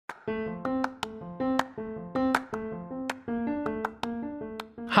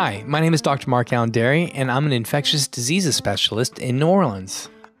Hi, my name is Dr. Mark Allen Derry, and I'm an infectious diseases specialist in New Orleans.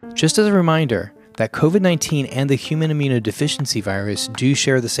 Just as a reminder that COVID-19 and the human immunodeficiency virus do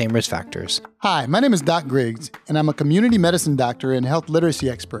share the same risk factors. Hi, my name is Doc Griggs, and I'm a community medicine doctor and health literacy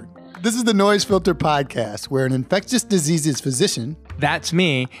expert. This is the Noise Filter Podcast, where an infectious diseases physician, That's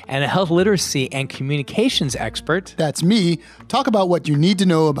me, and a health literacy and communications expert, that's me, talk about what you need to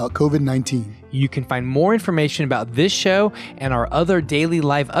know about COVID-19. You can find more information about this show and our other daily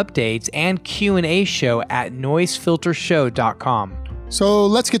live updates and Q&A show at noisefiltershow.com. So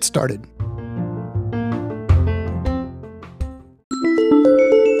let's get started.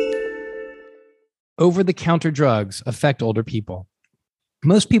 Over-the-counter drugs affect older people.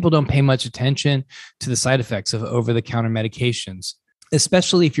 Most people don't pay much attention to the side effects of over-the-counter medications,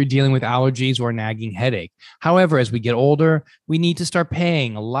 especially if you're dealing with allergies or a nagging headache. However, as we get older, we need to start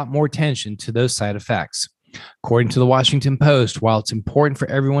paying a lot more attention to those side effects. According to the Washington Post, while it's important for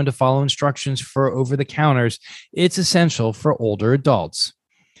everyone to follow instructions for over-the-counters, it's essential for older adults.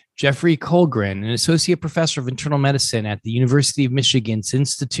 Jeffrey Colgren, an associate professor of internal medicine at the University of Michigan's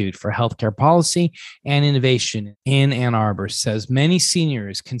Institute for Healthcare Policy and Innovation in Ann Arbor, says many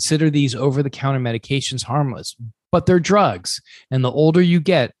seniors consider these over-the-counter medications harmless, but they're drugs, and the older you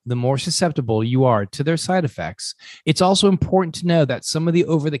get, the more susceptible you are to their side effects. It's also important to know that some of the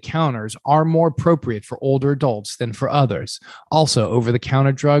over-the-counters are more appropriate for older adults than for others. Also,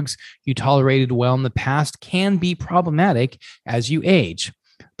 over-the-counter drugs you tolerated well in the past can be problematic as you age.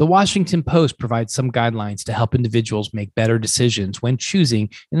 The Washington Post provides some guidelines to help individuals make better decisions when choosing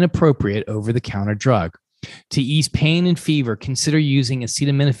an appropriate over-the-counter drug. To ease pain and fever, consider using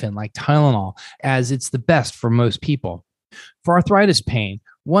acetaminophen like Tylenol, as it's the best for most people. For arthritis pain,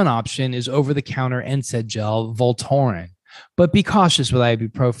 one option is over-the-counter NSAID gel Voltaren, but be cautious with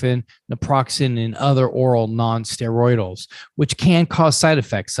ibuprofen, naproxen, and other oral non-steroidals, which can cause side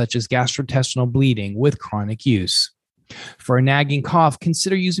effects such as gastrointestinal bleeding with chronic use. For a nagging cough,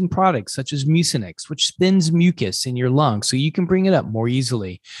 consider using products such as Mucinex, which spins mucus in your lungs so you can bring it up more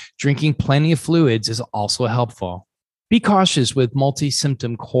easily. Drinking plenty of fluids is also helpful. Be cautious with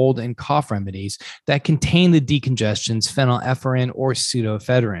multi-symptom cold and cough remedies that contain the decongestants phenylephrine or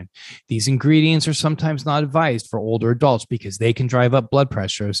pseudoephedrine. These ingredients are sometimes not advised for older adults because they can drive up blood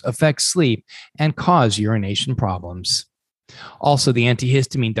pressures, affect sleep, and cause urination problems. Also, the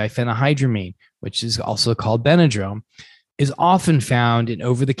antihistamine diphenhydramine, which is also called Benadryl, is often found in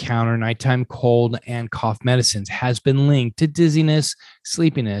over-the-counter nighttime cold and cough medicines, has been linked to dizziness,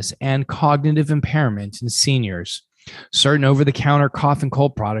 sleepiness, and cognitive impairment in seniors. Certain over-the-counter cough and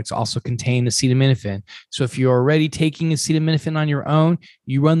cold products also contain acetaminophen, so if you're already taking acetaminophen on your own,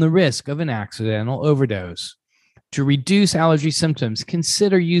 you run the risk of an accidental overdose. To reduce allergy symptoms,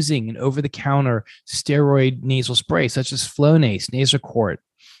 consider using an over-the-counter steroid nasal spray such as Flonase, Nasacort,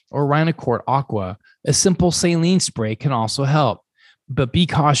 or Rhinocort Aqua. A simple saline spray can also help. But be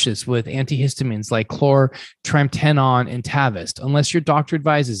cautious with antihistamines like chlortramtenon and Tavist, unless your doctor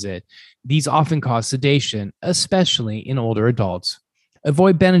advises it. These often cause sedation, especially in older adults.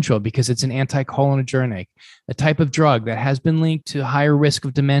 Avoid Benadryl because it's an anticholinergic, a type of drug that has been linked to higher risk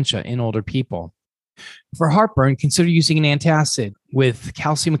of dementia in older people. For heartburn, consider using an antacid with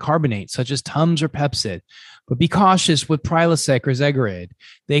calcium carbonate, such as Tums or Pepcid. But be cautious with Prilosec or Zegerid.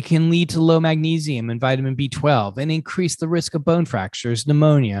 They can lead to low magnesium and vitamin B12 and increase the risk of bone fractures,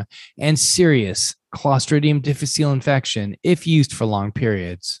 pneumonia, and serious Clostridium difficile infection if used for long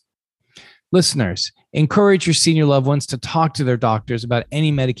periods. Listeners, encourage your senior loved ones to talk to their doctors about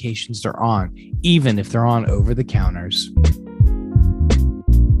any medications they're on, even if they're on over-the-counters.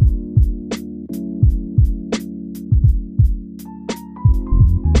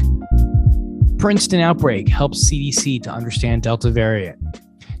 Princeton outbreak helps CDC to understand Delta variant.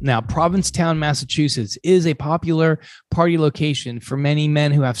 Now, Provincetown, Massachusetts is a popular party location for many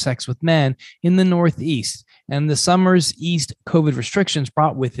men who have sex with men in the Northeast, and the summer's East COVID restrictions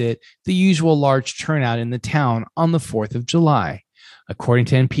brought with it the usual large turnout in the town on the 4th of July. According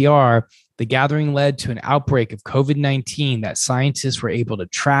to NPR, the gathering led to an outbreak of COVID-19 that scientists were able to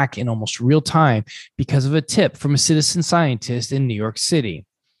track in almost real time because of a tip from a citizen scientist in New York City.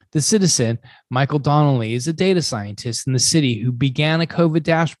 The citizen, Michael Donnelly, is a data scientist in the city who began a COVID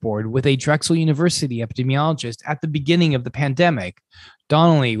dashboard with a Drexel University epidemiologist at the beginning of the pandemic.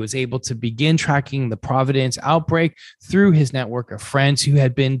 Donnelly was able to begin tracking the Providence outbreak through his network of friends who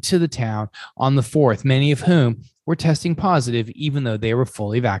had been to the town on the 4th, many of whom were testing positive even though they were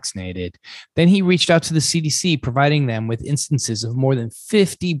fully vaccinated. Then he reached out to the CDC, providing them with instances of more than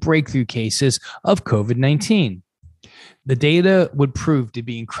 50 breakthrough cases of COVID-19. The data would prove to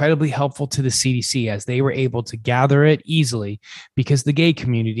be incredibly helpful to the CDC as they were able to gather it easily because the gay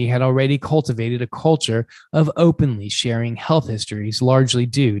community had already cultivated a culture of openly sharing health histories largely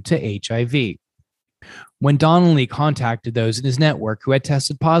due to HIV. When Donnelly contacted those in his network who had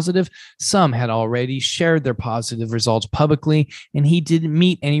tested positive, some had already shared their positive results publicly, and he didn't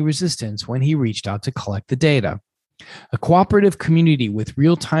meet any resistance when he reached out to collect the data. A cooperative community with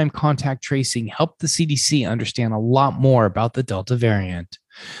real-time contact tracing helped the CDC understand a lot more about the Delta variant.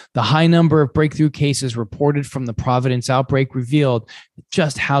 The high number of breakthrough cases reported from the Providence outbreak revealed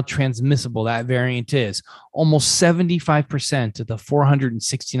just how transmissible that variant is. Almost 75% of the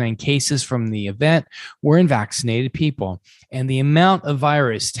 469 cases from the event were in vaccinated people, and the amount of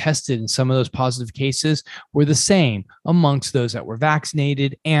virus tested in some of those positive cases were the same amongst those that were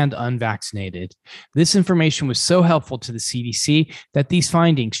vaccinated and unvaccinated. This information was so helpful to the CDC that these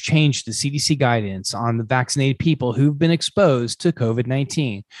findings changed the CDC guidance on the vaccinated people who've been exposed to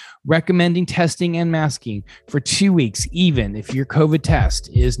COVID-19, recommending testing and masking for 2 weeks, even if your COVID test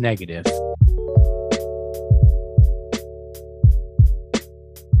is negative.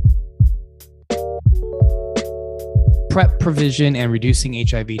 PrEP provision and reducing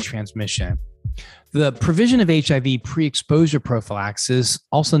HIV transmission. The provision of HIV pre-exposure prophylaxis,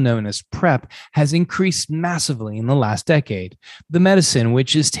 also known as PrEP, has increased massively in the last decade. The medicine,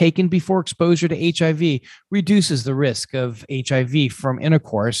 which is taken before exposure to HIV, reduces the risk of HIV from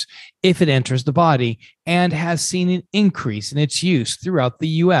intercourse if it enters the body and has seen an increase in its use throughout the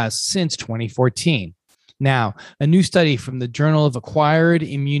U.S. since 2014. Now, a new study from the Journal of Acquired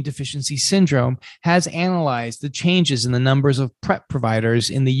Immune Deficiency Syndrome has analyzed the changes in the numbers of PrEP providers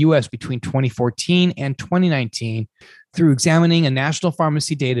in the U.S. between 2014 and 2019 through examining a national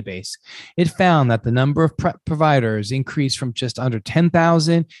pharmacy database. It found that the number of PrEP providers increased from just under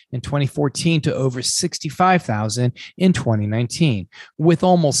 10,000 in 2014 to over 65,000 in 2019, with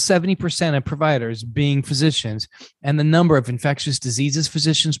almost 70% of providers being physicians and the number of infectious diseases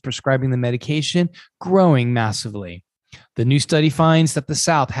physicians prescribing the medication growing massively. The new study finds that the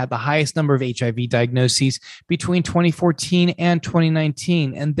South had the highest number of HIV diagnoses between 2014 and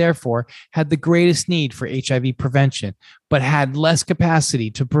 2019, and therefore had the greatest need for HIV prevention, but had less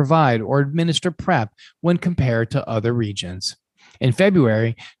capacity to provide or administer PrEP when compared to other regions. In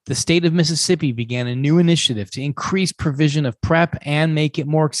February, the state of Mississippi began a new initiative to increase provision of PrEP and make it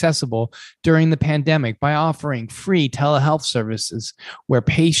more accessible during the pandemic by offering free telehealth services where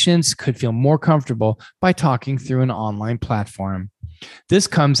patients could feel more comfortable by talking through an online platform. This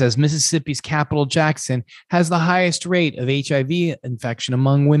comes as Mississippi's capital, Jackson, has the highest rate of HIV infection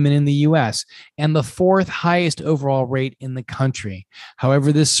among women in the U.S. and the fourth highest overall rate in the country.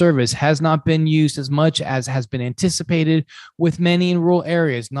 However, this service has not been used as much as has been anticipated, with many in rural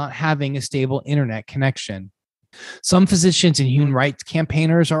areas not having a stable internet connection. Some physicians and human rights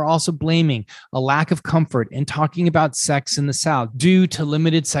campaigners are also blaming a lack of comfort in talking about sex in the South due to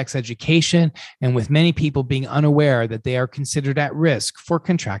limited sex education and with many people being unaware that they are considered at risk for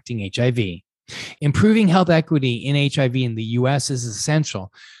contracting HIV. Improving health equity in HIV in the U.S. is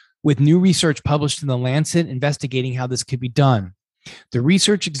essential, with new research published in The Lancet investigating how this could be done. The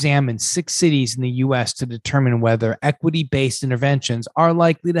research examined 6 cities in the U.S. to determine whether equity-based interventions are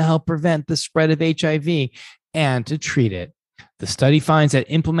likely to help prevent the spread of HIV and to treat it. The study finds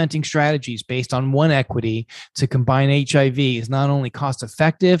that implementing strategies based on one equity to combine HIV is not only cost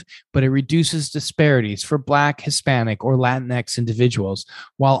effective, but it reduces disparities for Black, Hispanic, or Latinx individuals,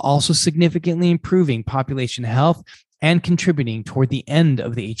 while also significantly improving population health and contributing toward the end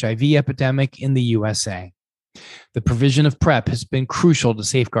of the HIV epidemic in the USA. The provision of PrEP has been crucial to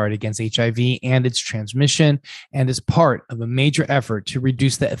safeguard against HIV and its transmission, and is part of a major effort to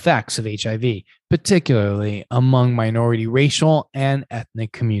reduce the effects of HIV, particularly among minority racial and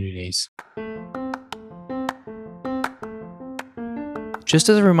ethnic communities. Just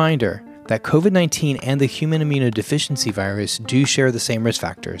as a reminder that COVID-19 and the human immunodeficiency virus do share the same risk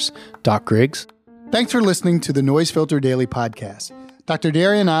factors. Doc Griggs. Thanks for listening to the Noise Filter Daily Podcast. Dr.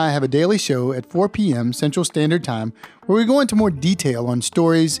 Derry and I have a daily show at 4 p.m. Central Standard Time where we go into more detail on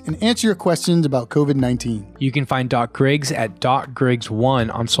stories and answer your questions about COVID-19. You can find Doc Griggs at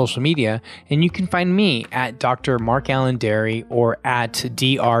DocGriggs1 on social media, and you can find me at Dr. Mark Allen Derry or at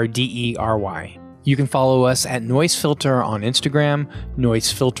DRDERY. You can follow us at Noise Filter on Instagram,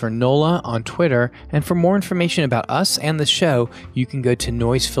 Noise Filter NOLA on Twitter, and for more information about us and the show, you can go to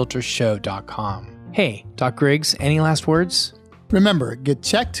noisefiltershow.com. Hey, Doc Griggs, any last words? Remember, get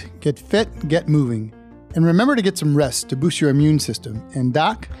checked, get fit, get moving. And remember to get some rest to boost your immune system. And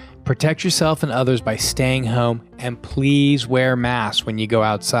Doc? Protect yourself and others by staying home, and please wear masks when you go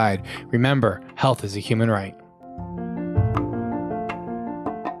outside. Remember, health is a human right.